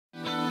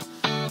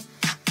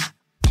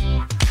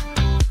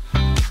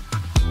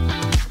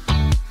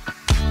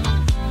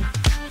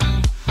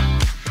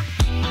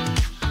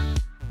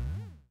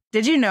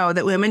Did you know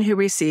that women who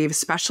receive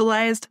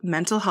specialized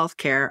mental health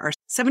care are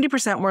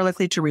 70% more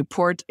likely to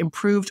report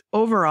improved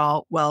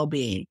overall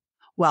well-being?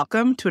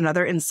 Welcome to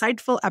another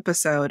insightful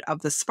episode of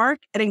the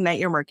Spark and Ignite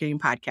Your Marketing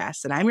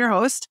podcast. And I'm your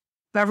host,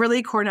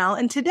 Beverly Cornell.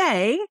 And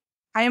today,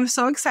 I am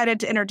so excited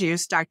to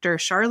introduce Dr.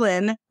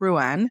 Charlynn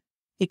Ruan,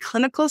 a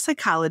clinical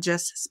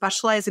psychologist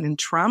specializing in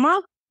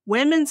trauma,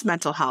 women's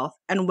mental health,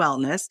 and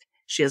wellness.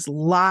 She has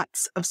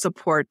lots of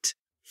support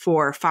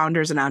for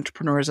founders and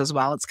entrepreneurs as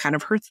well. It's kind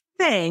of her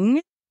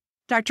thing.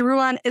 Dr.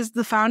 Ruan is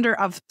the founder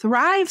of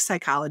Thrive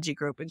Psychology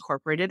Group,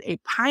 Incorporated, a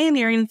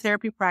pioneering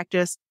therapy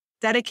practice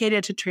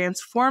dedicated to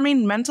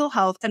transforming mental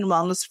health and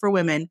wellness for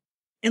women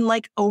in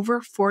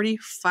over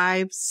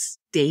 45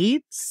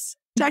 states.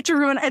 Dr.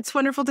 Ruan, it's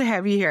wonderful to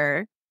have you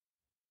here.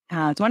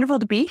 It's wonderful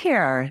to be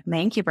here.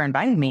 Thank you for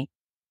inviting me.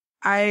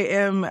 I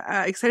am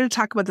excited to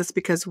talk about this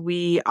because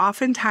we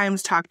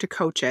oftentimes talk to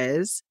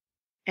coaches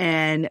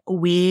and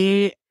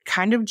we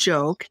kind of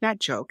not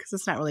joke, because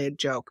it's not really a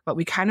joke, but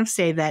we kind of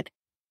say that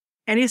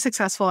any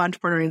successful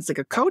entrepreneur needs a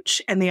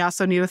coach and they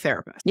also need a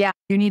therapist. Yeah,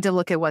 you need to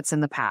look at what's in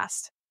the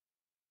past.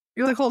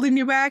 You're holding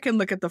you back and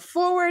look at the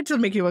forward to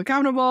make you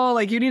accountable.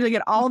 You need to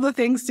get all the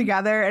things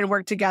together and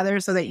work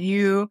together so that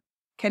you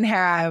can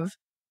have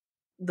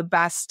the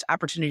best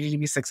opportunity to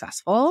be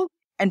successful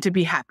and to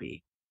be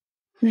happy.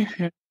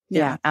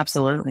 Yeah,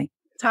 absolutely.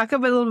 Talk a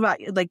little about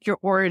your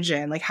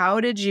origin. How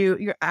did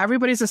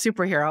everybody's a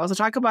superhero. So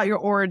talk about your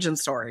origin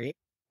story.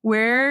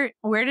 Where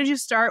did you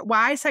start?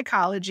 Why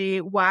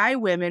psychology? Why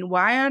women?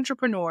 Why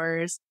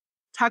entrepreneurs?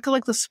 Talk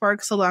the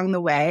sparks along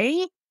the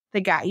way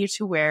that got you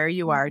to where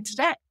you are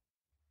today.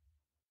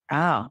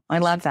 Oh, I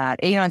love that.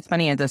 It's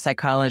funny, as a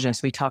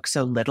psychologist, we talk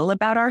so little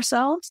about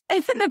ourselves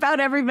and about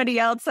everybody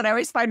else that I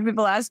always find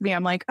people ask me,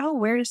 I'm like, oh,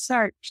 where to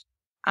start?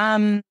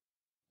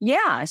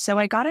 Yeah, so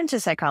I got into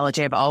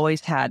psychology. I've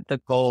always had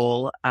the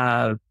goal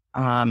of,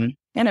 and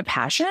a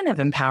passion of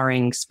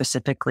empowering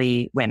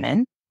specifically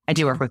women. I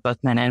do work with both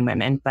men and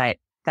women, but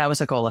that was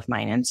a goal of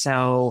mine. And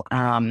so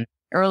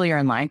earlier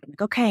in life, I'm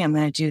okay, I'm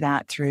going to do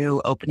that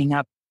through opening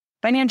up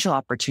financial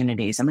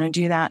opportunities. I'm going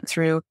to do that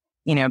through,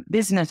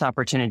 business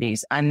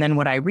opportunities. And then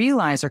what I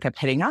realized or kept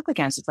hitting up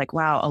against, it's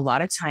wow, a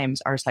lot of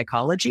times our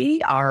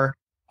psychology, our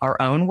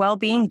own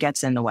well-being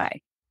gets in the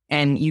way.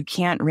 And you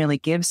can't really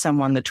give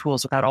someone the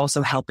tools without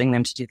also helping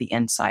them to do the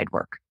inside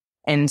work.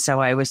 And so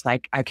I was I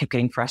kept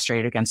getting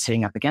frustrated against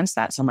hitting up against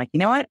that. So I'm you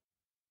know what?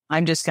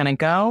 I'm just going to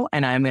go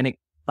and I'm going to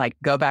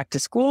go back to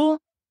school,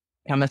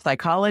 become a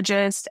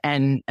psychologist.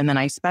 And then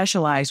I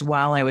specialized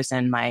while I was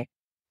in my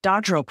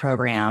doctoral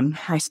program.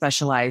 I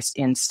specialized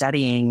in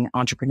studying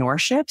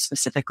entrepreneurship,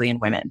 specifically in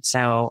women.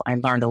 So I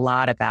learned a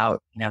lot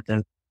about,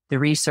 the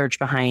research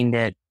behind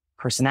it,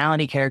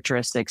 personality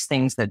characteristics,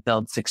 things that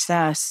build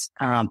success,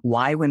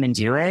 why women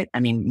do it. I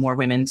mean, more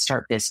women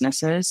start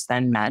businesses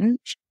than men,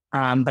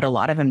 but a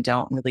lot of them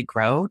don't really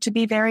grow to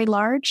be very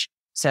large.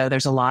 So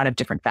there's a lot of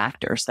different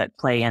factors that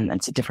play in.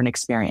 That's a different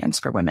experience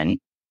for women.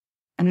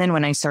 And then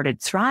when I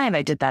started Thrive,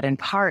 I did that in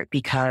part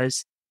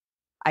because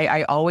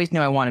I always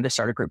knew I wanted to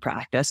start a group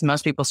practice.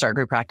 Most people start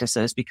group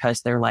practices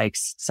because they're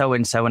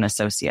so-and-so and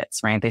associates,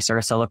 right? They start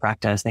a solo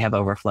practice, they have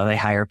overflow, they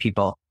hire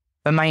people.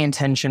 But my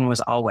intention was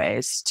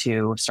always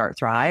to start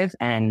Thrive.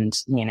 And,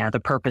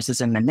 the purpose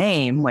is in the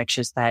name, which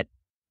is that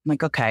I'm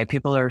okay,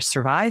 people are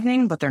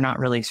surviving, but they're not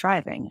really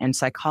thriving. And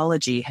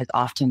psychology has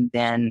often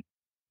been,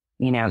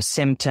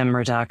 symptom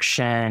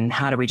reduction.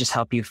 How do we just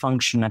help you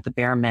function at the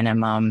bare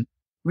minimum?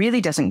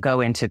 Really doesn't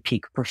go into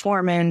peak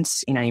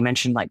performance. You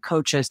mentioned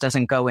coaches,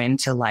 doesn't go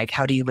into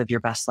how do you live your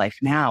best life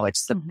now?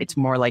 It's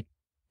more like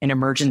an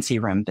emergency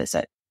room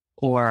visit.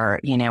 Or,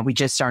 we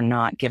just are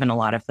not given a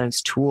lot of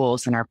those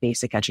tools in our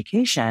basic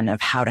education of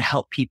how to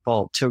help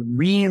people to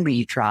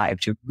really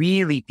thrive, to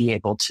really be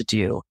able to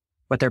do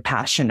what they're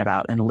passionate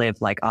about and live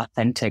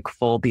authentic,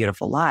 full,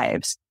 beautiful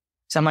lives.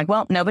 So I'm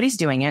well, nobody's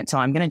doing it, so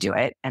I'm going to do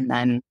it. And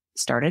then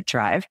started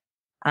Thrive,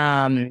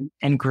 and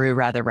grew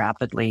rather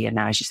rapidly. And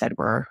now, as you said,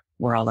 we're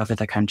all over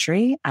the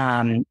country.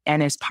 And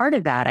as part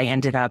of that, I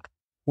ended up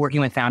working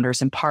with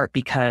founders in part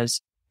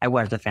because I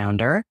was the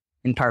founder,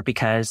 in part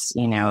because,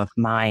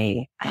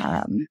 my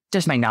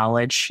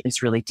knowledge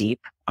is really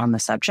deep on the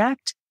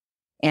subject.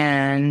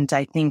 And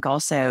I think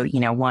also,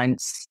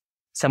 once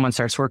someone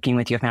starts working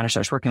with you, a founder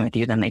starts working with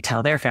you, then they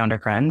tell their founder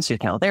friends who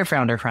tell their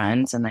founder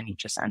friends, and then you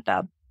just end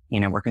up,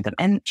 working with them.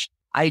 And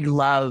I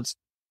love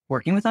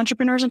working with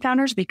entrepreneurs and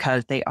founders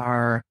because they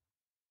are,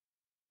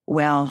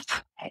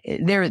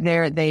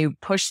 they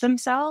push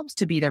themselves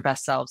to be their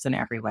best selves in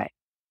every way.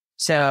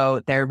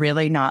 So they're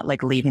really not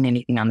leaving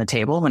anything on the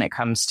table when it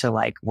comes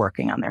to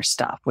working on their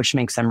stuff, which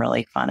makes them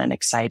really fun and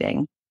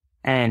exciting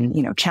and,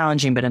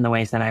 challenging, but in the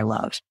ways that I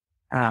love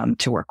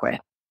to work with.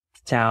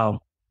 So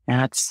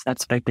that's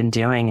what I've been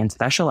doing and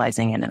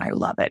specializing in, and I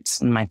love it.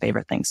 It's one of my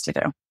favorite things to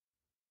do.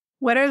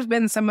 What have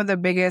been some of the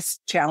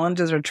biggest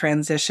challenges or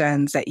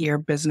transitions that your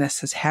business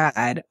has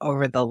had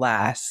over the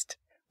last,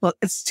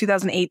 it's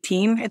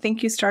 2018, I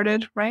think you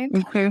started, right?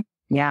 Mm-hmm.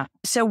 Yeah.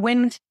 So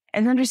when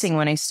it's interesting.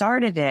 When I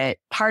started it,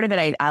 part of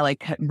it, I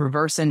like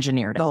reverse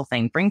engineered the whole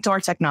thing, bring our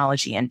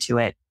technology into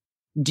it,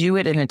 do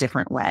it in a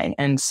different way.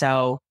 And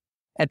so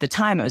at the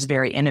time, it was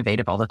very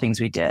innovative, all the things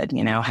we did,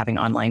 having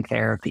online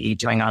therapy,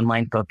 doing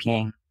online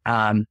booking,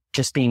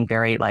 just being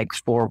very like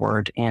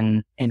forward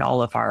in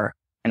all of our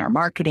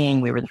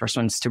marketing. We were the first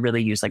ones to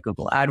really use like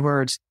Google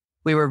AdWords.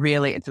 We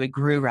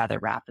grew rather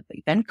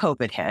rapidly. Then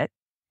COVID hit.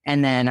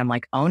 And then I'm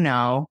like, oh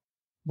no,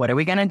 what are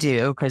we going to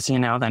do? Because,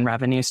 then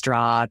revenues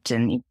dropped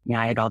and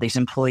I had all these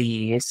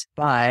employees,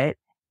 but,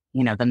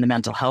 then the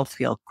mental health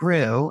field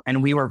grew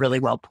and we were really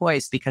well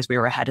poised because we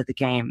were ahead of the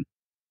game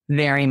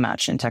very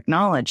much in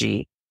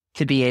technology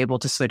to be able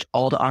to switch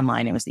all to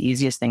online. It was the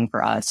easiest thing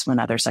for us when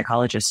other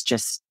psychologists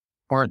just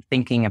weren't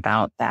thinking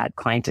about that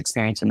client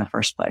experience in the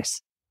first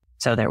place.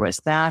 So there was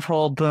that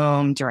whole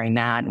boom during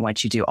that. And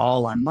what you do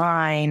all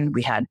online,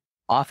 we had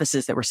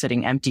offices that were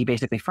sitting empty,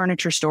 basically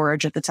furniture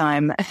storage at the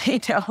time,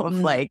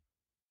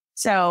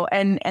 so,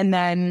 and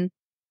then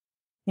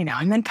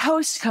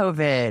post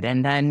COVID,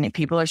 and then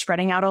people are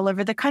spreading out all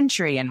over the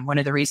country. And one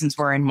of the reasons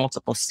we're in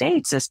multiple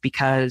states is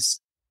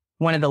because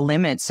one of the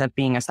limits of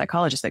being a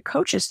psychologist that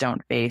coaches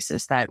don't face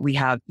is that we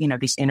have,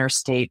 these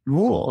interstate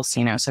rules,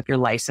 so if you're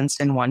licensed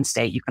in one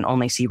state, you can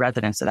only see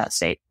residents of that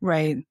state.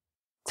 Right.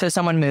 So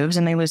someone moves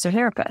and they lose their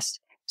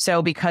therapist.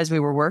 So because we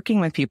were working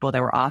with people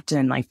that were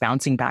often like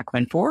bouncing back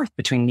and forth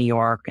between New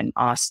York and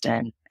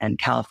Austin and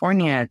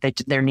California,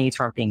 their needs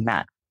weren't being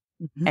met.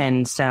 Mm-hmm.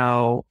 And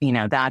so,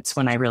 that's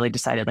when I really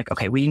decided like,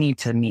 okay, we need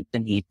to meet the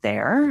need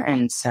there.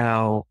 And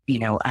so,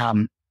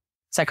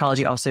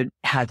 psychology also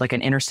had like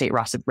an interstate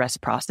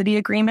reciprocity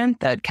agreement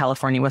that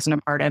California wasn't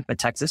a part of, but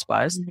Texas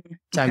was. Mm-hmm.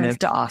 So I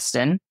moved to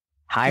Austin,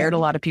 hired a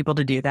lot of people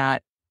to do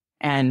that,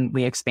 and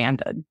we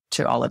expanded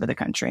to all over the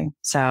country.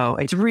 So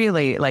it's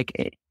really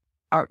like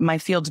my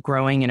field's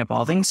growing and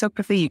evolving so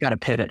quickly. You got to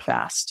pivot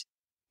fast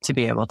to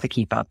be able to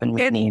keep up and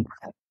meet needs.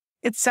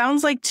 It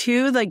sounds like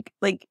too, like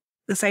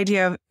this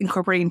idea of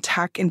incorporating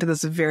tech into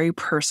this very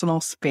personal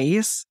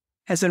space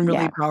has been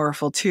really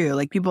powerful too.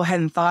 Like people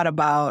hadn't thought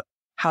about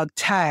how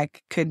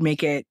tech could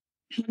make it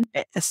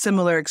a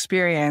similar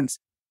experience.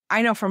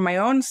 I know from my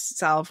own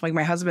self, like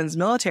my husband's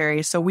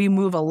military, so we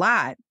move a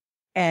lot.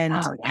 And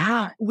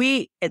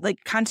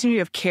continuity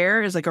of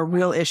care is like a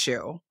real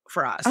issue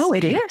for us. Oh,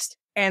 it is.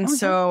 And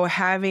so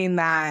having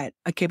that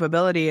a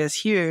capability is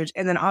huge.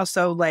 And then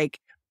also like,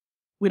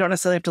 we don't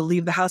necessarily have to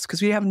leave the house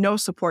because we have no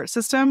support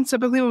system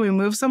typically when we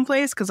move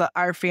someplace because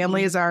our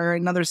families are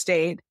in another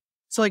state.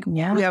 So like we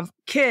have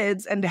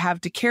kids and to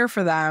have to care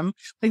for them,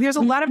 like there's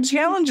a lot of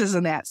challenges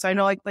in that. So I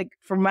know like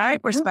from my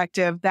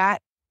perspective,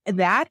 that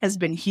has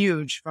been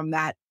huge from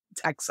that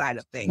tech side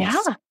of things.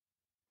 Yeah.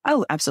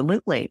 Oh,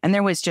 absolutely. And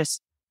there was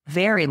just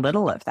very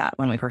little of that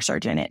when we first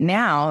started doing it.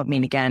 Now, I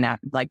mean, again,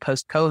 like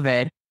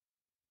post-COVID,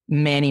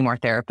 many more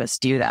therapists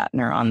do that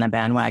and are on the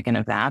bandwagon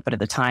of that. But at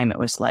the time, it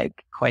was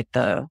like quite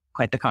the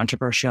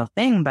controversial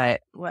thing.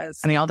 But I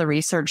mean, all the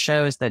research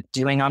shows that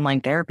doing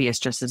online therapy is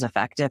just as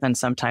effective and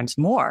sometimes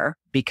more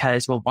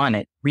because, well, one,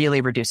 it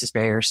really reduces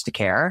barriers to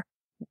care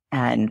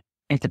and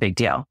it's a big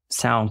deal.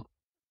 So,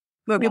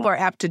 but people are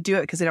apt to do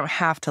it because they don't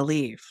have to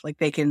leave. Like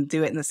they can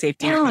do it in the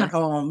safety of their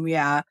home.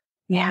 Yeah.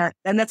 Yeah.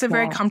 And that's a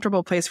very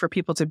comfortable place for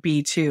people to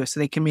be too. So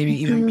they can maybe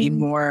even be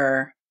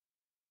more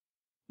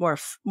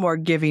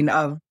giving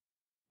of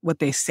what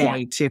they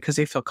say too, because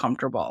they feel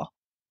comfortable.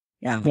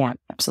 Yeah. Yeah,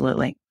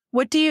 absolutely.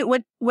 What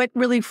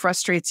really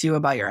frustrates you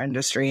about your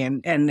industry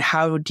and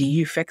how do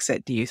you fix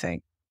it, do you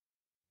think?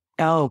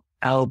 Oh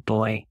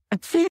boy.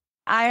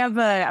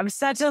 I'm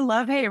such a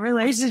love-hate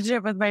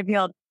relationship with my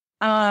field.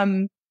 I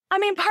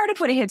mean, part of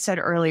what I had said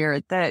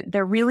earlier, that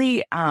they're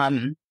really,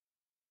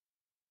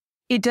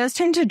 it does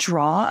tend to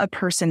draw a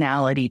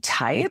personality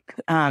type.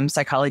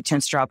 Psychology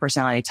tends to draw a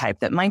personality type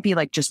that might be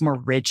like just more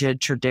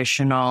rigid,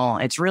 traditional.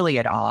 It's really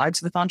at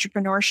odds with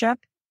entrepreneurship.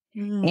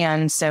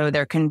 And so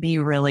there can be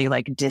really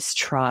like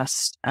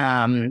distrust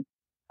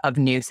of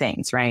new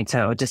things, right?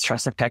 So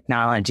distrust of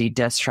technology,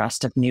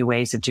 distrust of new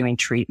ways of doing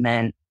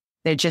treatment.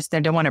 They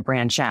don't want to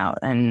branch out.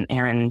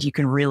 And you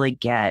can really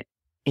get,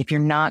 if you're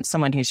not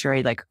someone who's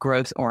very like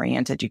growth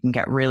oriented, you can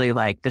get really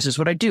like, this is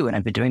what I do. And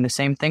I've been doing the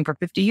same thing for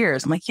 50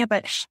 years. I'm like, yeah,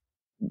 but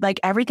like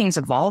everything's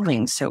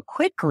evolving so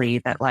quickly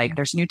that like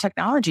there's new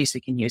technologies we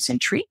can use in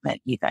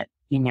treatment even,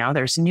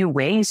 there's new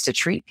ways to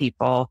treat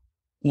people,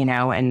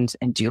 and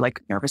do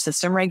like nervous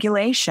system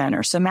regulation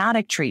or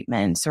somatic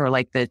treatments, or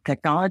like the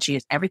technology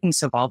is,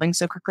 everything's evolving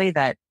so quickly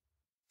that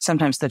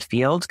sometimes the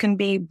field can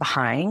be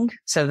behind.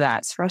 So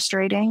that's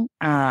frustrating.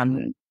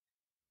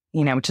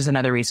 Which is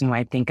another reason why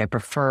I think I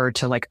prefer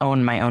to like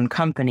own my own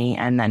company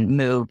and then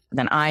move.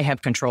 Then I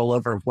have control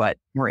over what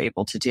we're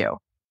able to do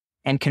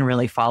and can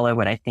really follow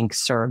what I think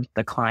serves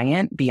the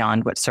client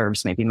beyond what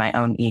serves maybe my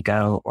own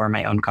ego or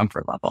my own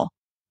comfort level,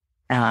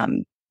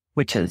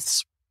 which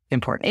is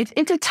important.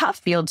 It's a tough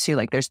field too.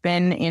 Like there's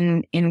been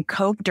during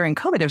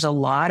COVID, there's a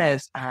lot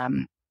of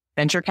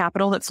venture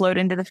capital that flowed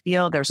into the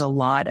field. There's a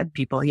lot of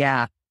people,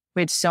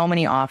 we had so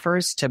many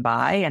offers to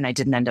buy and I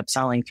didn't end up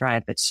selling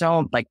Thrive. It's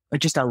so like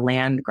just a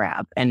land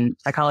grab. And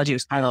psychology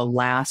was kind of the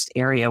last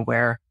area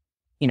where,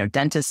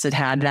 dentists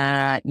had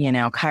that,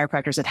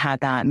 chiropractors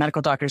had that,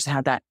 medical doctors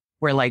had that,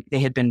 where like they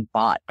had been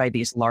bought by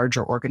these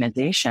larger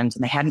organizations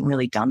and they hadn't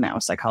really done that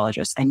with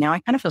psychologists. And now I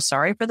kind of feel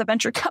sorry for the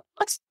venture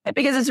capitalists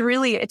because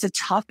it's a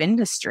tough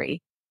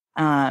industry.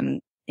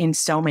 In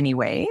so many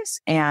ways.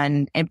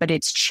 But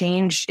it's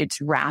changed,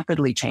 it's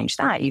rapidly changed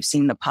that. You've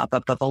seen the pop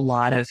up of a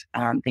lot of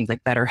things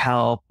like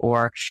BetterHelp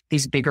or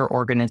these bigger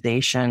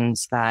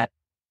organizations that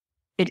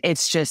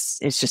it's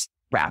just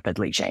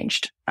rapidly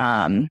changed.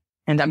 And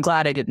I'm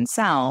glad I didn't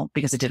sell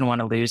because I didn't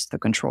want to lose the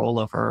control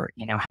over,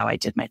 how I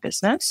did my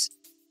business.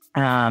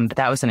 But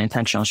that was an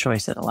intentional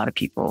choice that a lot of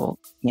people,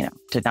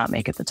 did not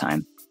make at the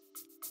time.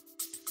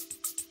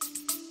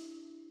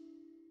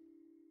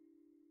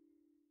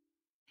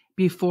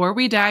 Before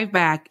we dive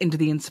back into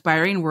the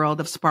inspiring world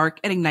of Spark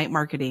and Ignite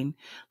marketing,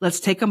 let's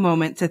take a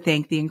moment to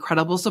thank the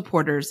incredible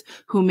supporters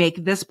who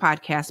make this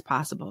podcast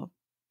possible.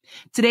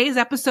 Today's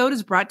episode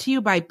is brought to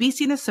you by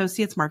BC &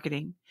 Associates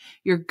Marketing,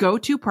 your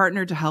go-to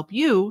partner to help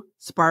you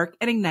spark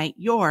and ignite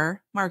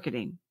your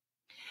marketing.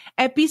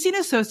 At BC &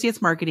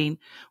 Associates Marketing,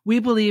 we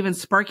believe in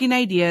sparking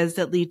ideas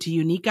that lead to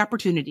unique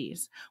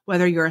opportunities,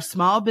 whether you're a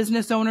small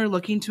business owner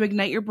looking to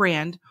ignite your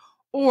brand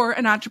or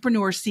an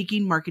entrepreneur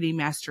seeking marketing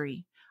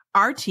mastery.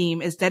 Our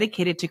team is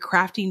dedicated to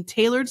crafting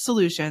tailored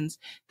solutions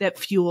that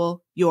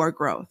fuel your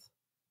growth.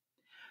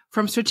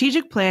 From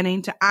strategic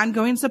planning to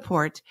ongoing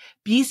support,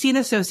 BC &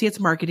 Associates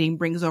Marketing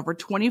brings over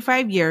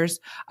 25 years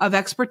of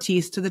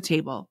expertise to the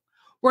table.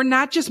 We're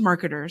not just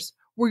marketers,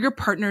 we're your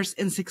partners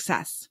in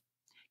success,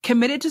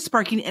 committed to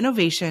sparking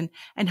innovation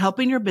and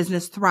helping your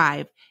business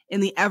thrive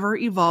in the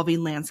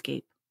ever-evolving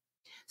landscape.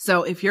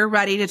 So if you're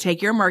ready to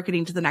take your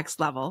marketing to the next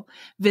level,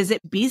 visit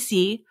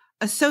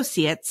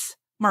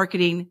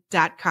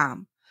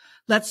bcassociatesmarketing.com.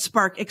 Let's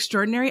spark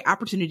extraordinary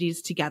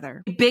opportunities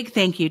together. A big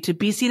thank you to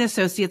BC &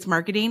 Associates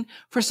Marketing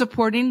for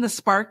supporting the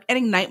Spark and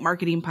Ignite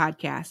Marketing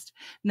podcast.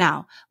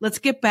 Now, let's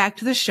get back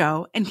to the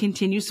show and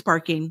continue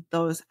sparking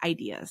those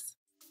ideas.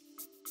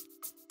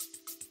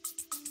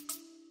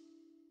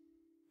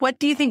 What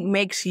do you think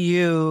makes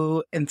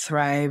you and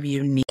Thrive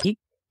unique? I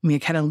mean,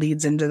 it kind of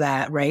leads into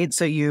that, right?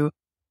 So you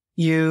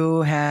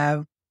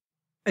have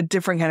a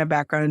different kind of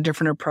background, a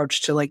different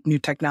approach to like new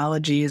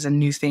technologies and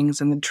new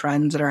things and the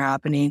trends that are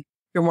happening.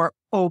 You're more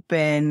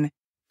open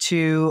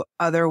to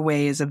other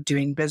ways of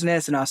doing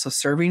business and also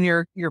serving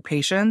your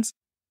patients.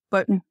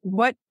 But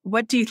what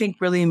do you think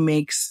really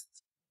makes,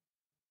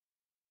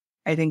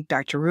 I think,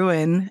 Dr.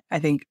 Ruan,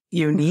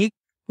 unique,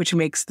 which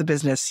makes the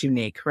business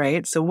unique,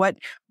 right? So what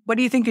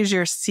do you think is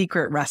your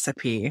secret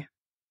recipe?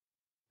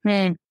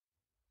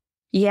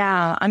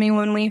 Yeah. I mean,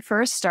 when we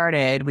first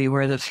started, we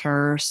were the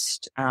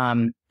first,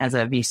 as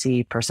a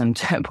VC person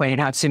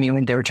pointed out to me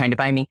when they were trying to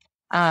buy me,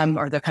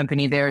 or the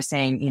company, they were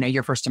saying,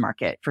 you're first to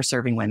market for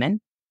serving women.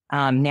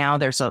 Now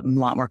there's a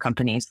lot more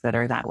companies that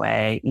are that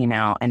way,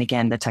 and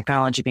again, the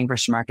technology being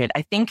first to market.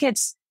 I think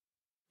it's,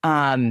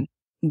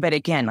 but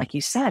again, like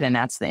you said, and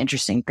that's the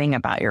interesting thing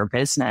about your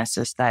business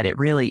is that it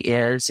really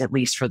is, at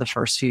least for the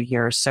first few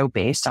years, so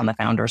based on the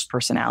founder's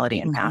personality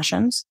and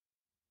passions.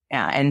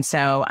 Yeah. And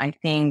so I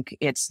think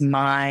it's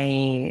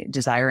my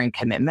desire and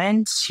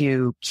commitment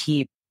to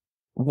keep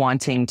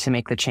wanting to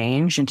make the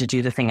change and to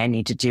do the thing I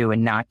need to do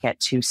and not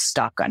get too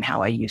stuck on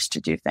how I used to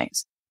do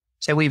things.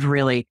 So we've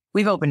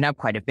opened up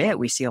quite a bit.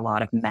 We see a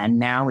lot of men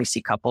now. We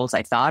see couples.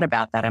 I thought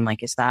about that. I'm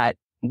like, is that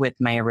with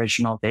my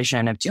original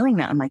vision of doing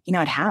that? I'm like,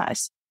 it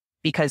has,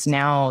 because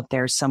now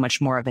there's so much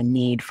more of a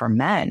need for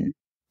men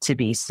to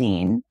be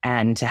seen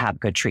and to have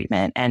good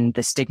treatment. And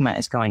the stigma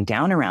is going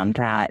down around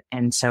that.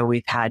 And so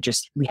we had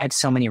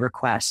so many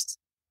requests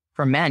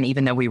for men,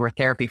 even though we were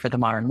therapy for the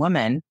modern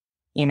woman,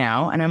 and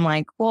I'm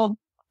like, well,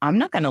 I'm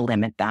not going to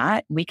limit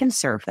that. We can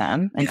serve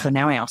them. And so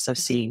now I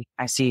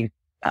see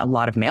a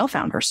lot of male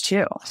founders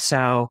too.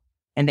 So,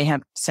 and they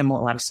have a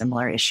lot of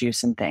similar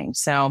issues and things.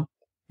 So,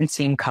 and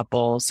seeing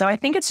couples. So I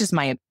think it's just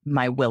my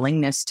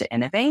willingness to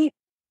innovate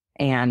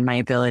and my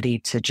ability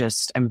to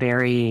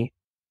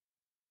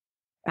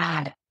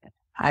I'm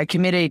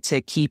committed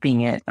to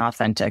keeping it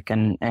authentic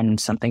and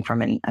something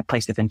from a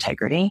place of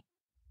integrity.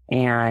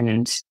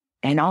 And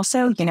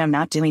also,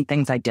 not doing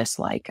things I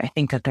dislike. I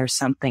think that there's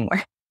something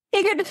where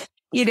you could,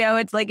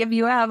 it's like I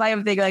have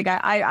a thing like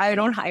I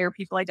don't hire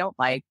people I don't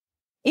like.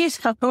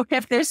 If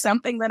there's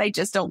something that I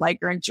just don't like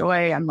or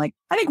enjoy, I'm like,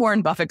 I think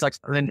Warren Buffett talks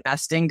about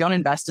investing. Don't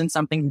invest in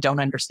something you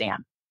don't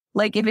understand.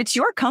 Like if it's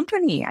your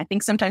company, I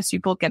think sometimes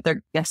people get a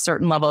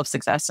certain level of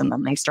success and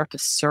then they start to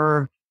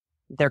serve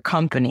their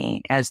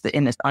company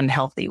in this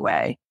unhealthy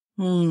way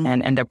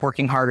and end up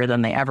working harder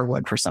than they ever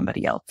would for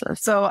somebody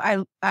else's.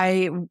 So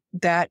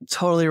that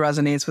totally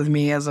resonates with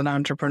me as an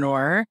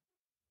entrepreneur.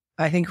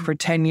 I think for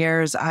 10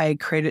 years,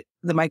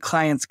 my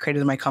clients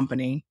created my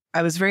company.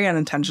 I was very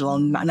unintentional,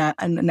 not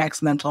an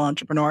accidental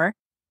entrepreneur.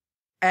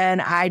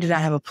 And I did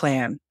not have a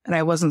plan and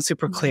I wasn't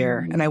super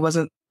clear and I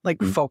wasn't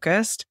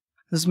focused.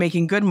 I was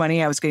making good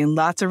money. I was getting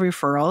lots of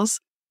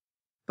referrals,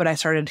 but I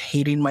started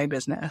hating my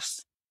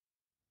business.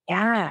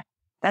 Yeah.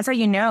 That's how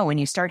you know when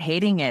you start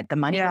hating it, the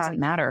money doesn't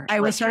matter.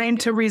 I was starting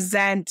to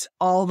resent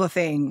all the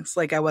things.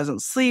 Like I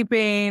wasn't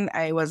sleeping.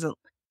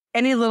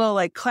 Any little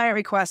like client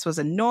request was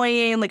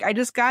annoying. Like I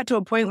just got to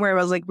a point where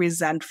I was like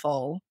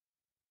resentful,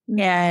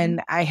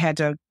 and I had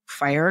to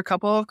fire a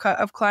couple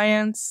of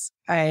clients.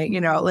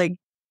 Like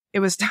it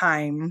was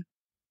time.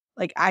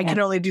 Like I can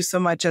only do so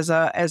much as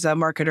a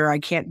marketer. I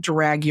can't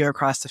drag you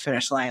across the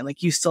finish line.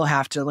 Like you still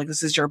have to, like,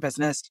 this is your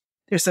business.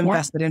 There's some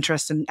vested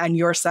interest on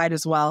your side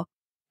as well.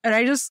 And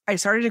I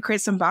started to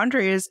create some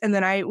boundaries, and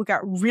then I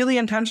got really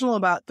intentional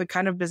about the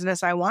kind of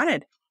business I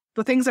wanted,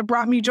 the things that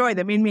brought me joy,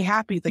 that made me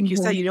happy. Like you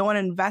said, you don't want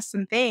to invest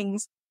in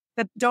things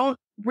that don't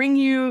bring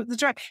you the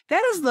joy.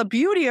 That is the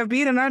beauty of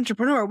being an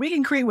entrepreneur. We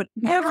can create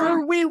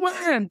whatever we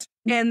want.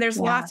 And there's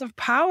lots of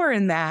power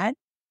in that.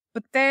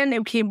 But then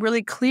it became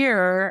really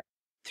clear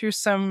through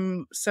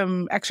some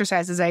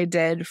exercises I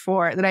did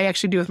that I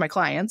actually do with my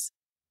clients.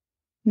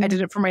 I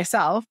did it for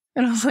myself.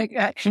 And I was like,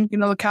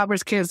 the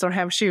Cowboys kids don't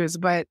have shoes,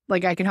 but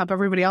like I can help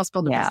everybody else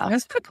build a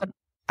business.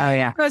 Oh,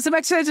 yeah. So some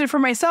exercises I did for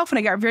myself, and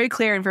I got very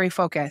clear and very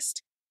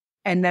focused.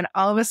 And then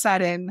all of a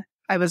sudden,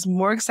 I was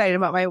more excited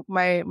about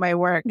my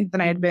work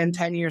than I had been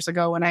 10 years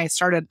ago when I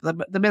started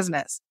the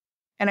business.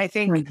 And I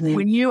think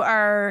when you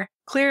are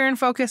clear and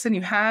focused and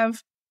you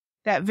have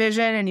that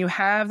vision and you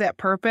have that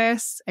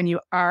purpose and you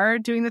are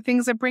doing the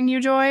things that bring you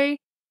joy,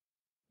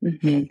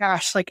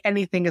 gosh, like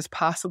anything is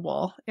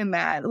possible in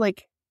that.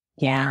 Like,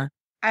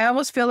 I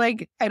almost feel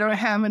like I don't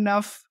have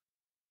enough.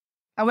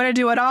 I want to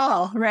do it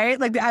all, right?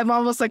 Like I'm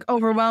almost like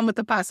overwhelmed with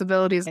the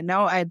possibilities. And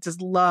now I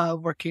just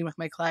love working with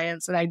my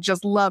clients, and I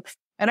just love,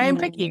 and I'm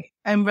picky.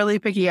 I'm really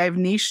picky. I've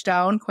niched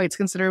down quite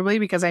considerably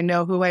because I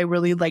know who I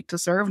really like to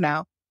serve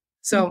now.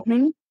 So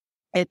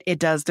it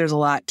does. There's a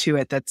lot to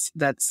it.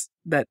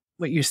 That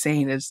what you're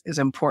saying is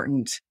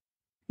important.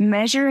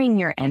 Measuring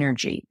your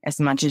energy as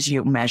much as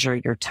you measure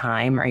your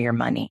time or your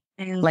money.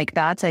 Like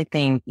that's, I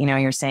think,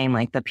 you're saying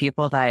like the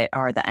people that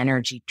are the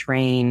energy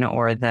drain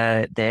or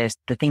the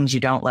things you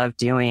don't love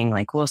doing,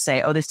 like we'll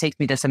say, oh, this takes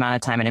me this amount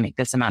of time and I make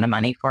this amount of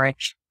money for it.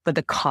 But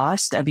the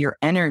cost of your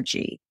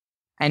energy.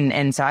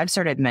 And so I've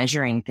started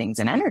measuring things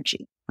in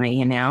energy, right?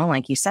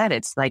 Like you said,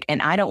 it's like,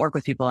 and I don't work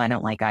with people I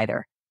don't like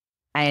either.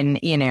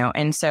 And,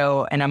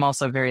 and I'm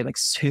also very like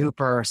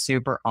super,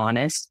 super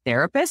honest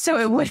therapist. So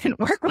it wouldn't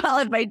work well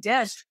if I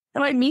did.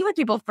 So I meet with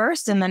people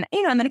first, and then,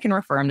 and then I can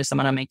refer them to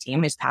someone on my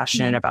team who's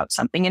passionate about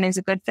something and is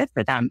a good fit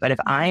for them. But if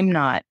I'm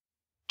not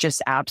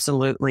just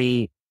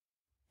absolutely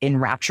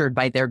enraptured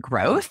by their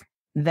growth,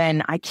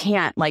 then I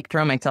can't like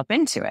throw myself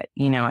into it.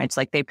 It's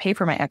like they pay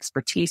for my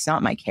expertise,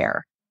 not my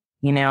care,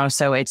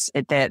 so it's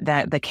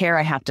that the care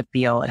I have to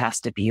feel, it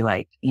has to be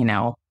like,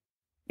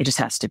 it just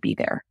has to be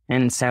there.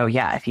 And so,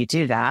 if you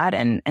do that,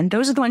 and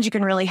those are the ones you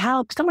can really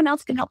help. Someone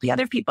else can help the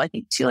other people. I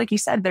think too, like you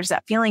said, there's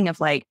that feeling of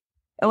like,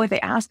 oh, if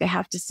they ask, I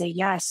have to say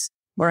yes,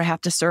 or I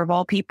have to serve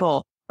all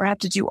people, or I have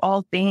to do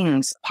all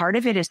things. Part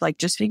of it is like,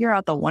 just figure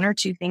out the one or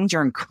two things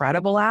you're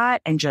incredible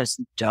at and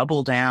just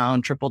double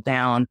down, triple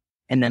down,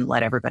 and then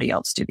let everybody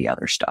else do the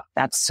other stuff.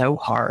 That's so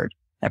hard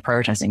at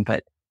prioritizing.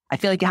 But I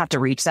feel like you have to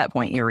reach that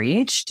point you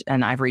reached.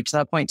 And I've reached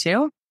that point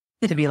too,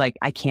 to be like,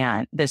 I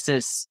can't, this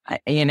is, I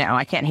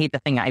can't hate the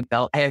thing I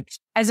built.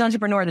 As an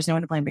entrepreneur, there's no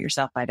one to blame but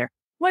yourself either.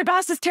 My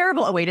boss is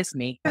terrible. Oh, wait, it's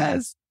me.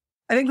 Yes.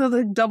 I think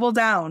the double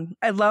down.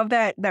 I love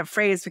that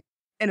phrase,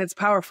 and it's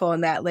powerful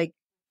in that, like,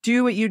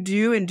 do what you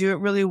do and do it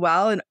really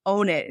well and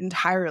own it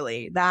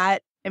entirely.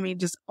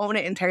 Just own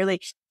it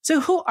entirely. So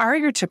who are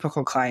your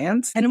typical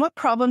clients, and what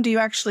problem do you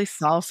actually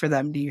solve for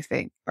them, do you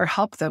think, or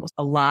help them?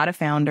 A lot of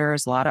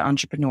founders, a lot of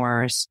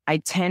entrepreneurs. I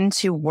tend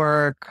to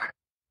work,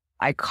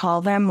 I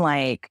call them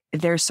like,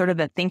 they're sort of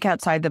the think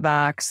outside the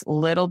box,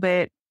 little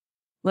bit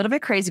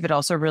crazy, but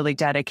also really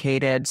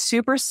dedicated,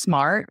 super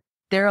smart.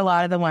 They're a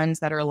lot of the ones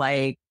that are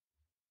like,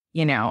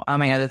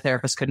 my other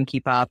therapist couldn't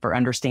keep up or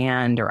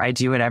understand, or I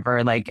do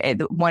whatever. Like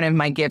one of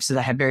my gifts is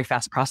I have very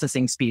fast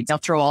processing speeds. I'll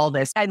throw all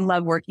this. I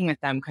love working with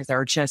them because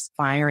they're just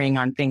firing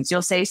on things.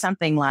 You'll say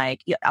something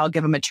like, I'll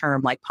give them a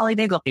term like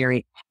polyvagal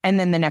theory. And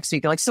then the next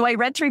week they're like, so I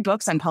read 3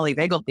 books on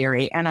polyvagal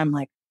theory. And I'm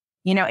like,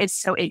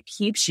 it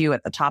keeps you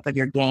at the top of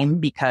your game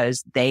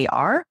because they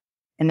are,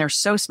 and they're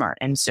so smart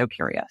and so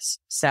curious.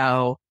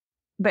 So,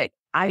 but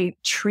I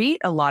treat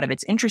a lot of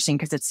it's interesting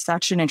because it's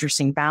such an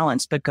interesting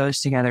balance, but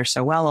goes together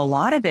so well. A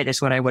lot of it is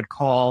what I would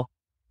call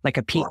like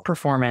a peak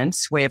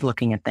performance way of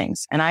looking at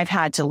things. And I've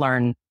had to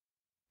learn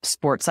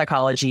sports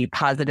psychology,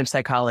 positive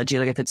psychology,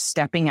 like if it's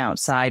stepping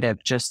outside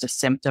of just a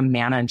symptom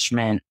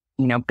management,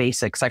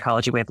 basic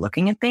psychology way of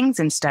looking at things,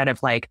 instead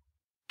of like,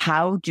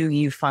 how do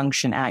you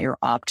function at your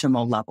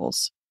optimal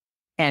levels?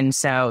 And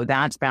so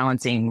that's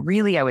balancing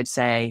really, I would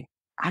say,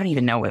 I don't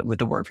even know what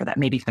the word for that.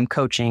 Maybe some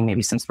coaching,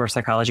 maybe some sports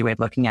psychology way of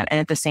looking at it. And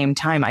at the same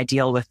time, I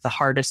deal with the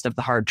hardest of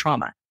the hard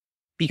trauma,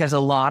 because a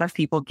lot of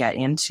people get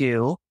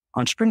into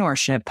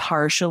entrepreneurship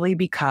partially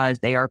because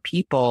they are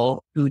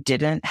people who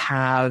didn't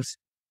have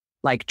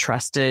like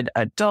trusted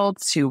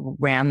adults who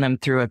ran them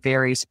through a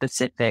very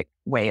specific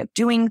way of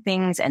doing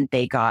things, and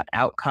they got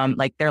outcome.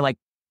 Like they're like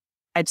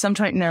at some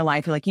point in their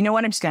life, you're like, you know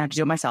what, I'm just gonna have to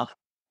do it myself.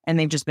 And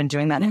they've just been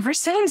doing that ever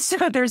since.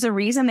 So there's a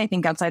reason they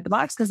think outside the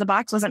box, because the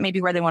box wasn't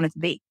maybe where they wanted to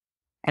be.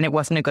 And it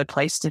wasn't a good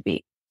place to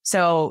be.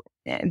 So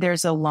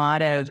there's a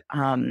lot of,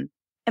 and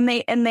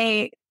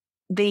they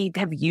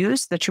have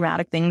used the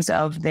traumatic things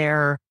of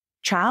their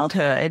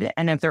childhood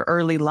and of their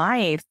early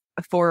life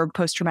for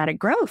post-traumatic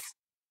growth,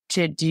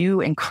 to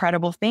do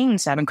incredible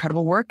things, to have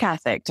incredible work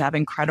ethic, to have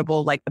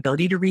incredible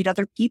ability to read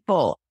other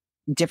people,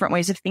 different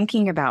ways of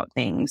thinking about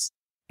things.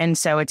 And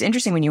so it's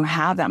interesting when you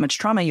have that much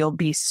trauma, you'll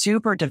be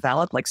super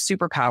developed, like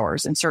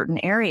superpowers in certain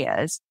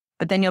areas,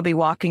 but then you'll be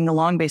walking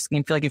along basically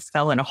and feel like you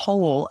fell in a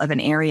hole of an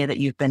area that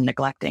you've been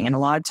neglecting. And a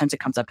lot of times it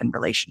comes up in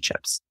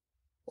relationships,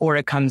 or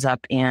it comes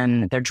up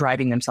in they're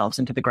driving themselves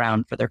into the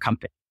ground for their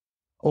company,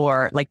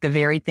 or the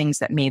very things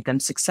that made them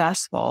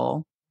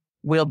successful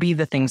will be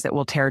the things that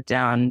will tear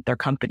down their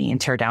company and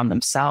tear down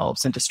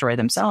themselves and destroy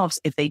themselves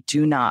if they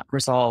do not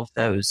resolve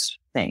those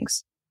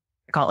things.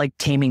 I call it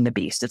taming the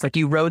beast. It's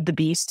you rode the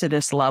beast to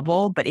this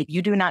level, but if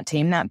you do not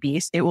tame that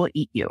beast, it will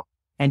eat you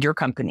and your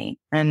company.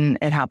 And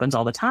it happens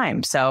all the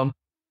time. So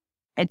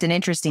it's an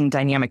interesting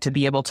dynamic to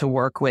be able to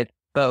work with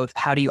both.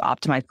 How do you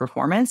optimize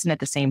performance? And at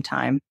the same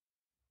time,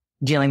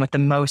 dealing with the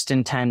most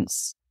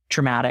intense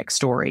traumatic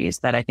stories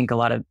that I think a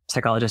lot of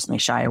psychologists may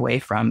shy away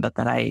from, but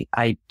that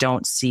I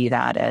don't see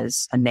that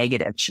as a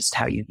negative, just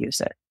how you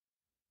use it.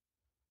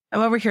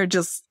 I'm over here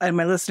and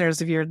my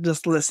listeners, if you're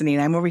just listening,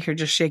 I'm over here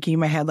just shaking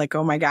my head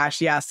oh my gosh,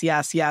 yes,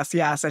 yes, yes,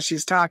 yes, as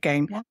she's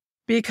talking. Yeah.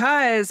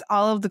 Because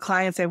all of the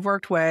clients I've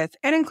worked with,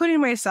 and including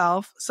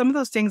myself, some of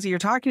those things that you're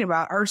talking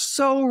about are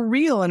so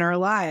real in our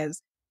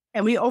lives.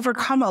 And we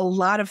overcome a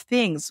lot of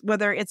things,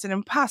 whether it's an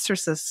imposter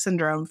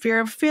syndrome, fear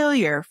of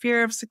failure,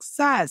 fear of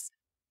success,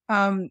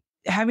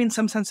 having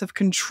some sense of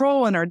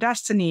control in our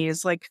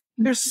destinies.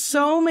 There's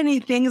so many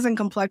things and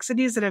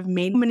complexities that have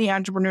made many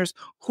entrepreneurs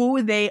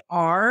who they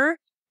are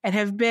and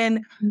have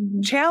been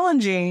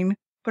challenging,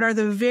 but are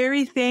the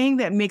very thing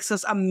that makes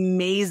us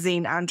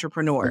amazing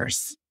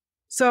entrepreneurs.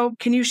 So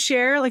can you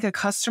share a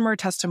customer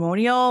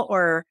testimonial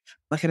or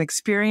an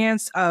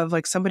experience of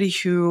somebody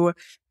who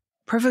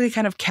perfectly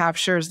kind of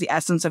captures the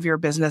essence of your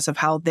business, of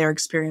how their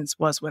experience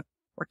was with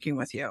working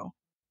with you?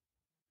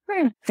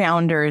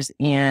 Founders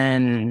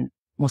in,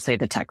 we'll say,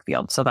 the tech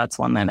field. So that's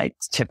one that I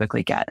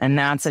typically get. And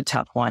that's a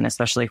tough one,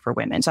 especially for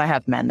women. So I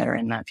have men that are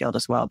in that field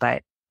as well,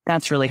 but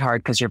that's really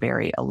hard because you're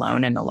very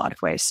alone in a lot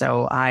of ways.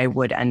 So I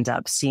would end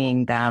up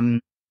seeing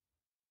them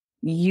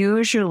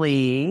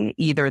usually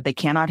either they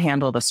cannot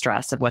handle the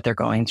stress of what they're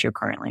going through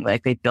currently.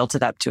 They built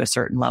it up to a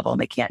certain level and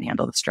they can't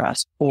handle the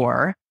stress,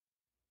 or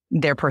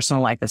their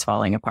personal life is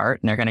falling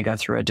apart and they're going to go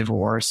through a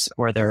divorce,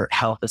 or their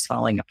health is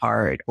falling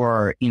apart,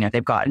 or,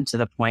 they've gotten to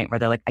the point where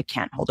they're I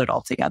can't hold it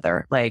all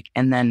together.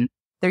 And then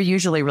they're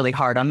usually really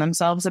hard on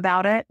themselves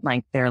about it.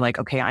 They're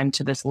okay, I'm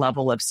to this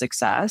level of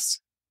success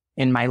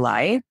in my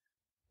life.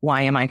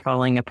 Why am I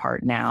falling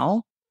apart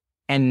now?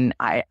 And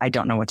I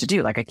don't know what to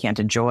do. I can't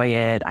enjoy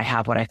it. I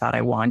have what I thought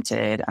I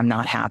wanted. I'm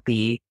not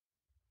happy.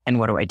 And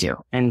what do I do?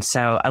 And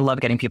so I love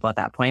getting people at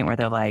that point where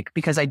they're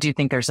because I do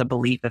think there's a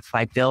belief if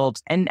I build,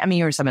 and I mean,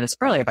 you were some of this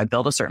earlier, if I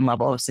build a certain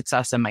level of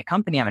success in my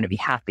company, I'm going to be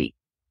happy.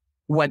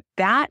 What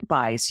that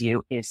buys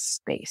you is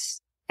space.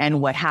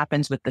 And what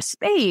happens with the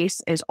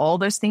space is all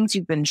those things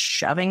you've been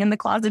shoving in the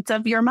closets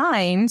of your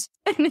mind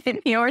and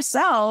in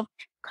yourself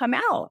come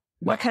out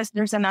because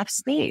there's enough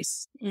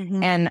space.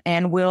 Mm-hmm.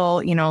 And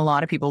will, a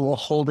lot of people will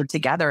hold it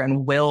together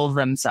and will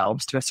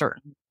themselves to a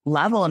certain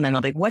level. And then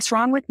they'll be, what's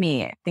wrong with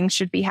me? Things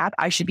should be happy.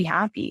 I should be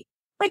happy.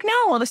 No,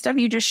 all the stuff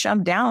you just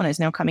shoved down is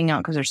now coming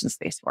out because there's some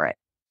space for it.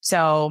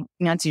 So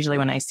that's usually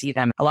when I see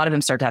them. A lot of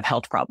them start to have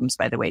health problems,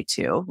 by the way,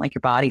 too. Your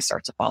body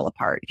starts to fall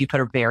apart. If you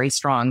put a very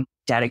strong,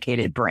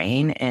 dedicated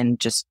brain in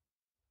just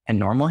a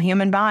normal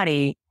human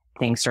body,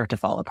 things start to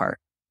fall apart.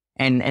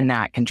 And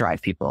that can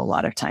drive people a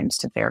lot of times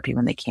to therapy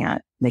when they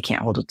can't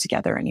hold it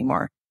together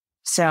anymore.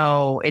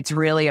 So it's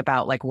really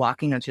about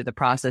walking them through the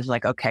process.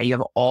 Okay, you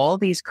have all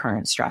these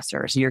current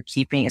stressors.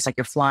 It's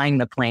you're flying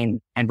the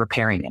plane and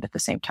repairing it at the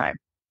same time,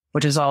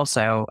 which is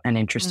also an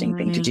interesting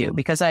thing to do,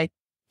 because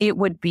it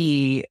would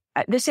be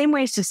the same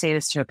way as to say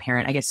this to a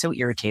parent. I get so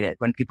irritated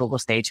when people will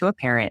say to a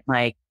parent,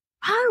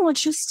 well,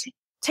 just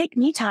take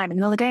me time in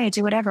the middle of the day,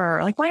 do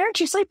whatever. Why aren't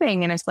you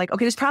sleeping? And it's okay,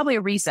 there's probably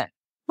a reason.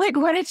 Why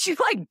don't you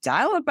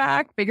dial it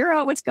back, figure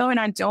out what's going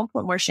on? Don't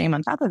put more shame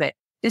on top of it.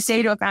 Just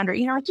say to a founder,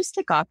 just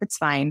stick off. It's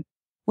fine.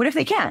 What if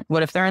they can't?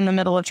 What if they're in the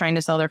middle of trying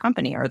to sell their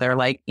company, or they're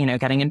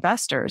getting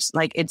investors?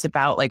 It's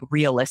about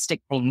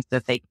realistic things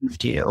that they can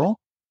do.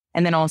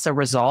 And then also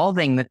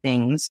resolving the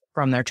things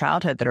from their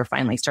childhood that are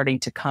finally starting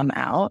to come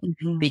out,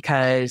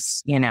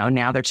 because,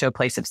 now they're to a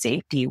place of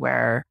safety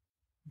where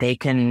they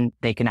can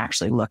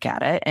actually look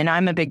at it. And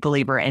I'm a big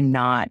believer in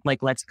not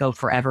let's go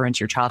forever into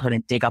your childhood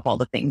and dig up all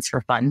the things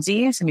for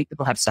funsies. I mean,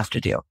 people have stuff to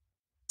do.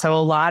 So a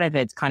lot of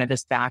it's kind of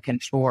this back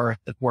and forth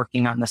of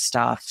working on the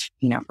stuff,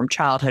 from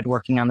childhood,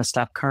 working on the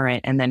stuff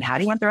current. And then how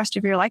do you want the rest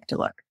of your life to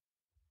look?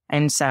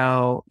 And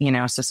so,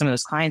 so some of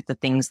those clients, the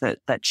things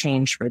that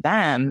change for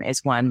them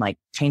is one, like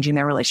changing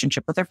their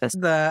relationship with their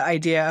business. The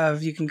idea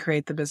of you can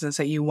create the business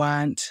that you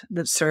want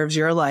that serves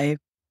your life,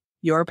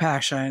 your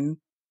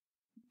passion.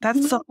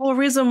 That's the whole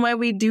reason why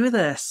we do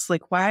this.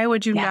 Like, why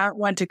would you not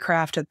want to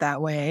craft it that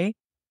way?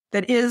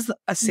 That is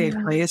a safe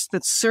place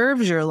that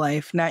serves your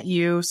life, not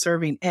you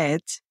serving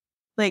it.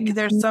 Like,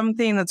 there's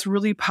something that's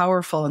really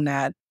powerful in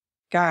that.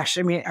 Gosh,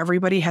 I mean,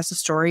 everybody has a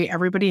story.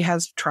 Everybody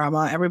has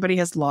trauma. Everybody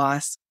has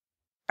loss.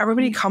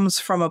 Everybody comes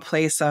from a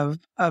place of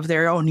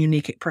their own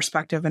unique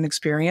perspective and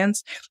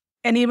experience.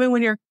 And even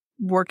when you're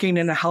working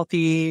in a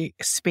healthy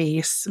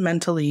space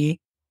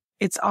mentally,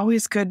 it's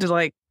always good to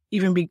like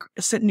even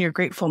sit in your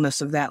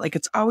gratefulness of that. Like,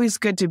 it's always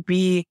good to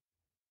be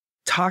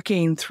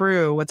talking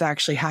through what's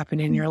actually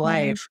happening in your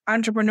life.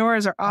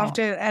 Entrepreneurs are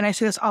often, and I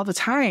say this all the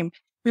time,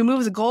 we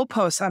move the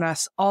goalposts on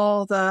us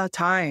all the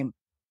time.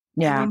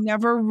 Yeah. And we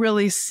never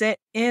really sit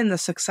in the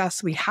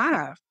success we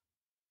have.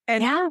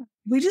 And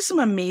we do some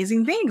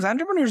amazing things.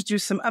 Entrepreneurs do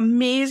some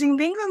amazing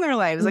things in their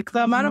lives. Like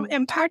the amount of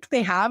impact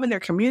they have in their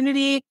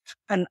community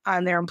and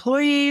on their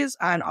employees,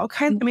 on all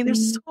kinds. I mean,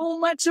 there's so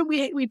much that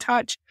we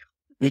touch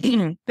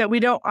that we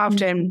don't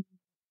often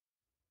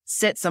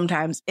sit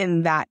sometimes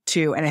in that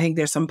too. And I think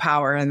there's some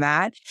power in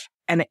that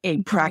and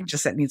a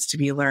practice that needs to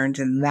be learned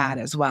in that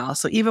as well.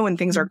 So even when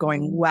things are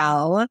going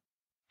well,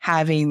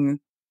 having,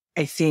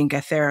 I think,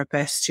 a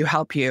therapist to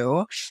help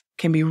you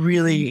can be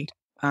really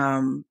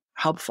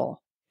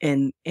helpful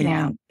in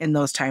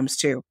those times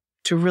too,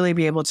 to really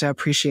be able to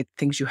appreciate the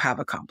things you have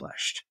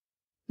accomplished.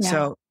 Yeah.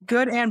 So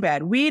good and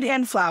bad, weed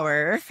and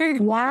flower.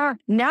 Yeah,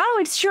 no,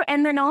 it's true.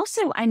 And then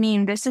also, I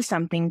mean, this is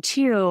something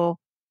too.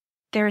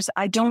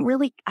 I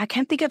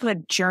can't think of a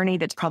journey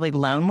that's probably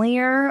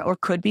lonelier or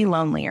could be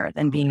lonelier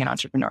than being an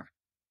entrepreneur.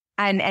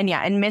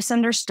 And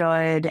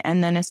misunderstood.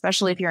 And then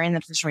especially if you're in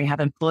the position where you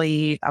have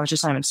employees, I was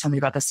just talking to somebody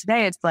about this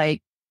today. It's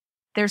like,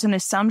 there's an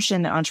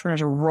assumption that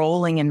entrepreneurs are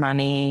rolling in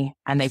money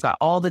and they've got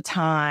all the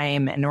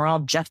time and they're all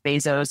Jeff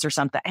Bezos or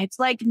something. It's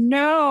like,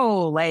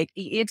 no, like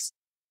it's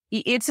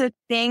a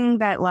thing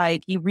that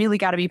like you really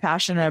got to be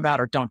passionate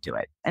about or don't do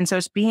it. And so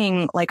it's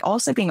being like,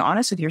 also being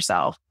honest with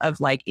yourself of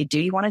like,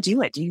 do you want to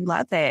do it? Do you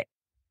love it?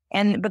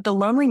 But the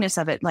loneliness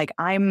of it, like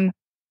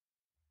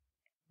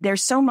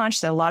there's so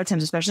much that a lot of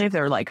times, especially if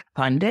they're like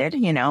funded,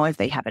 if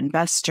they have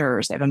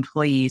investors, they have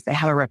employees, they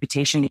have a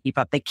reputation to keep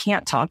up, they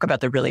can't talk about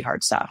the really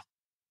hard stuff.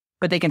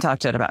 But they can talk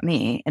to it about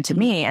me and to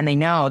me, and they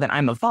know that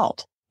I'm a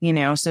vault,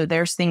 so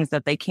there's things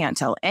that they can't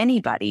tell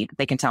anybody that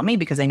they can tell me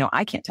because they know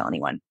I can't tell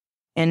anyone.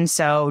 And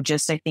so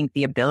just, I think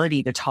the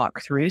ability to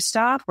talk through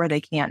stuff where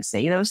they can't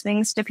say those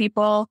things to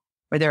people,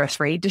 where they're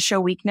afraid to show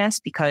weakness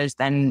because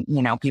then,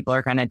 people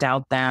are going to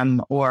doubt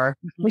them, or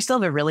we still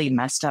have a really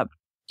messed up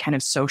kind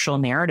of social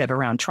narrative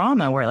around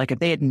trauma where like if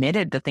they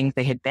admitted the things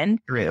they had been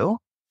through,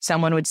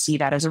 someone would see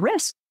that as a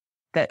risk.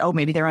 That, oh,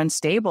 maybe they're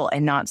unstable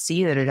and not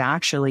see that it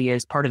actually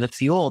is part of the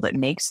fuel that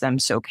makes them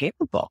so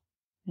capable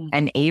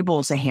and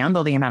able to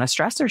handle the amount of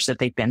stressors that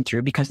they've been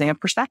through because they have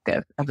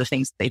perspective of the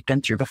things they've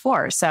been through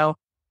before. So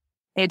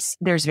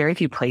there's very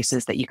few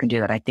places that you can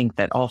do that. I think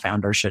that all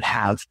founders should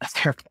have a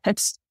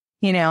therapist,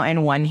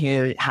 and one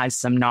who has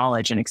some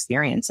knowledge and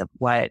experience of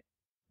what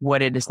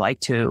it is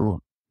like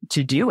to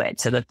do it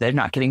so that they're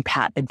not giving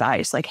pat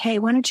advice like, hey,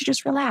 why don't you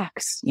just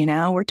relax,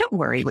 or don't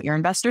worry what your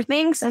investor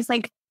thinks. It's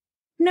like,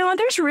 no,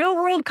 there's real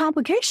world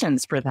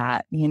complications for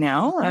that,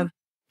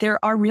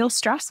 there are real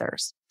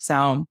stressors.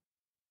 So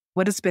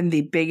what has been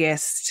the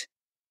biggest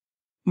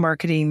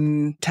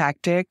marketing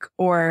tactic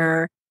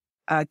or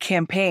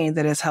campaign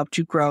that has helped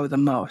you grow the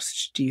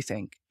most, do you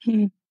think?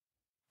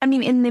 I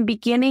mean, in the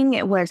beginning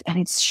it was, and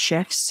it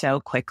shifts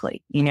so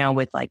quickly,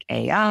 with like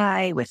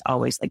AI, with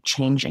always like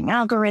changing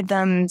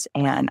algorithms.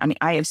 And I mean,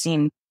 I have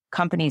seen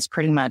companies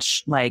pretty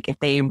much like if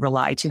they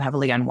rely too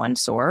heavily on one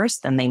source,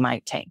 then they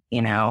might tank,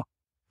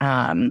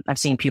 I've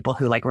seen people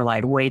who like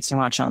relied way too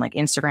much on like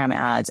Instagram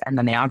ads and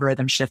then the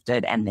algorithm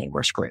shifted and they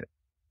were screwed,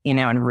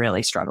 and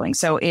really struggling.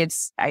 So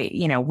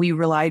we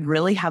relied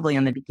really heavily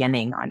in the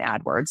beginning on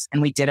AdWords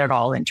and we did it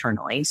all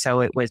internally.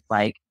 So it was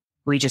like,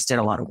 we just did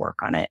a lot of work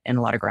on it and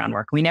a lot of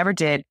groundwork. We never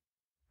did.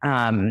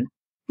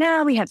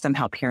 We had some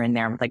help here and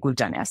there. Like we've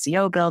done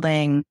SEO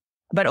building,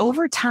 but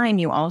over time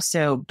you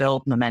also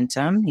build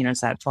momentum,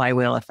 it's that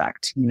flywheel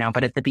effect,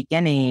 but at the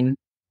beginning,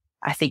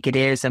 I think it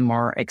is a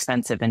more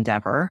expensive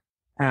endeavor.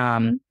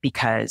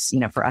 Because,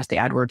 for us, the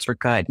AdWords were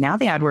good. Now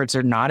the AdWords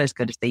are not as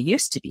good as they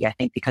used to be, I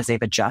think, because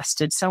they've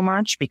adjusted so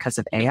much because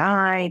of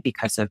AI,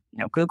 because of,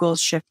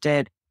 Google's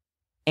shifted.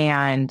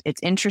 And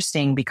it's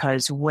interesting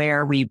because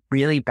where we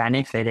really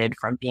benefited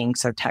from being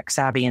so tech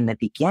savvy in the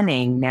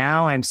beginning,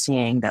 now I'm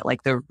seeing that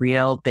like the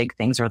real big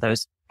things are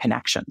those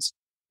connections,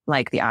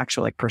 like the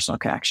actual like personal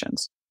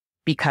connections.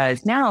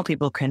 Because now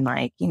people can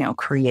like,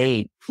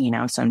 create,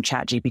 some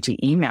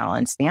ChatGPT email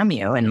and spam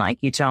you and like,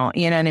 you don't,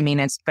 you know what I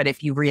mean? But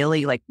if you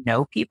really like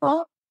know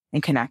people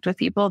and connect with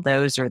people,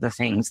 those are the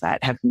things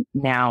that have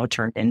now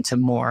turned into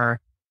more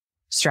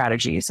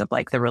strategies of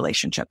like the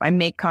relationship. I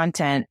make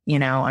content,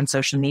 on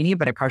social media,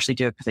 but I partially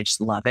do it because I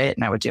just love it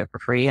and I would do it for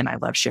free and I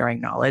love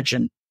sharing knowledge.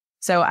 And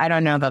so I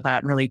don't know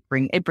that really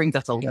brings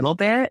us a little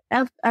bit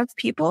of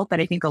people, but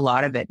I think a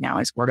lot of it now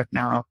is word of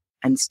mouth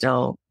and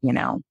still,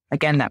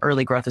 again, that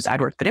early growth was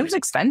AdWords, but it was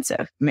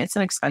expensive. I mean, it's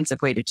an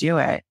expensive way to do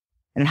it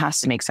and it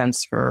has to make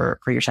sense for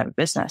your type of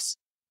business.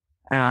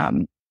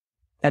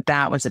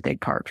 That was a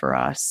big part for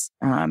us.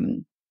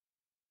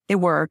 It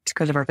worked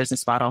because of our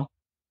business model.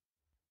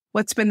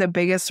 What's been the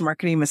biggest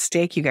marketing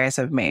mistake you guys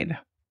have made?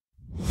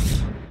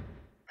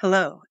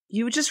 Hello,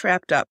 you just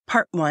wrapped up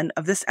part 1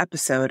 of this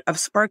episode of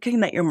Spark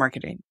Ignite Your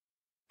Marketing.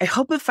 I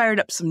hope it fired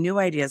up some new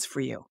ideas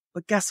for you,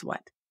 but guess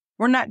what?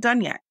 We're not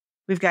done yet.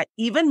 We've got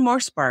even more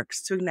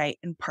sparks to ignite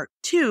in part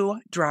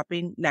 2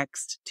 dropping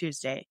next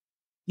Tuesday.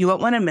 You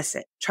won't want to miss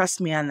it. Trust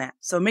me on that.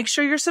 So make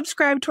sure you're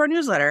subscribed to our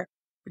newsletter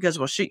because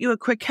we'll shoot you a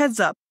quick heads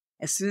up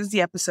as soon as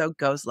the episode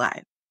goes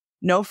live.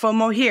 No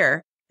FOMO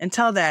here.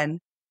 Until then,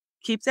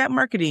 keep that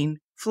marketing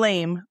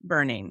flame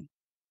burning.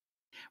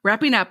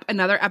 Wrapping up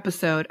another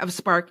episode of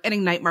Spark and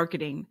Ignite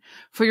Marketing.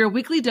 For your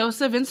weekly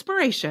dose of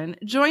inspiration,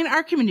 join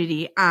our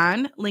community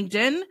on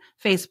LinkedIn,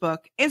 Facebook,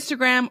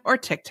 Instagram, or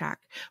TikTok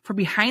for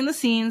behind the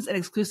scenes and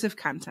exclusive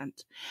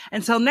content.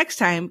 Until next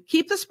time,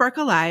 keep the spark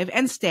alive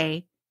and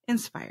stay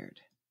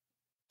inspired.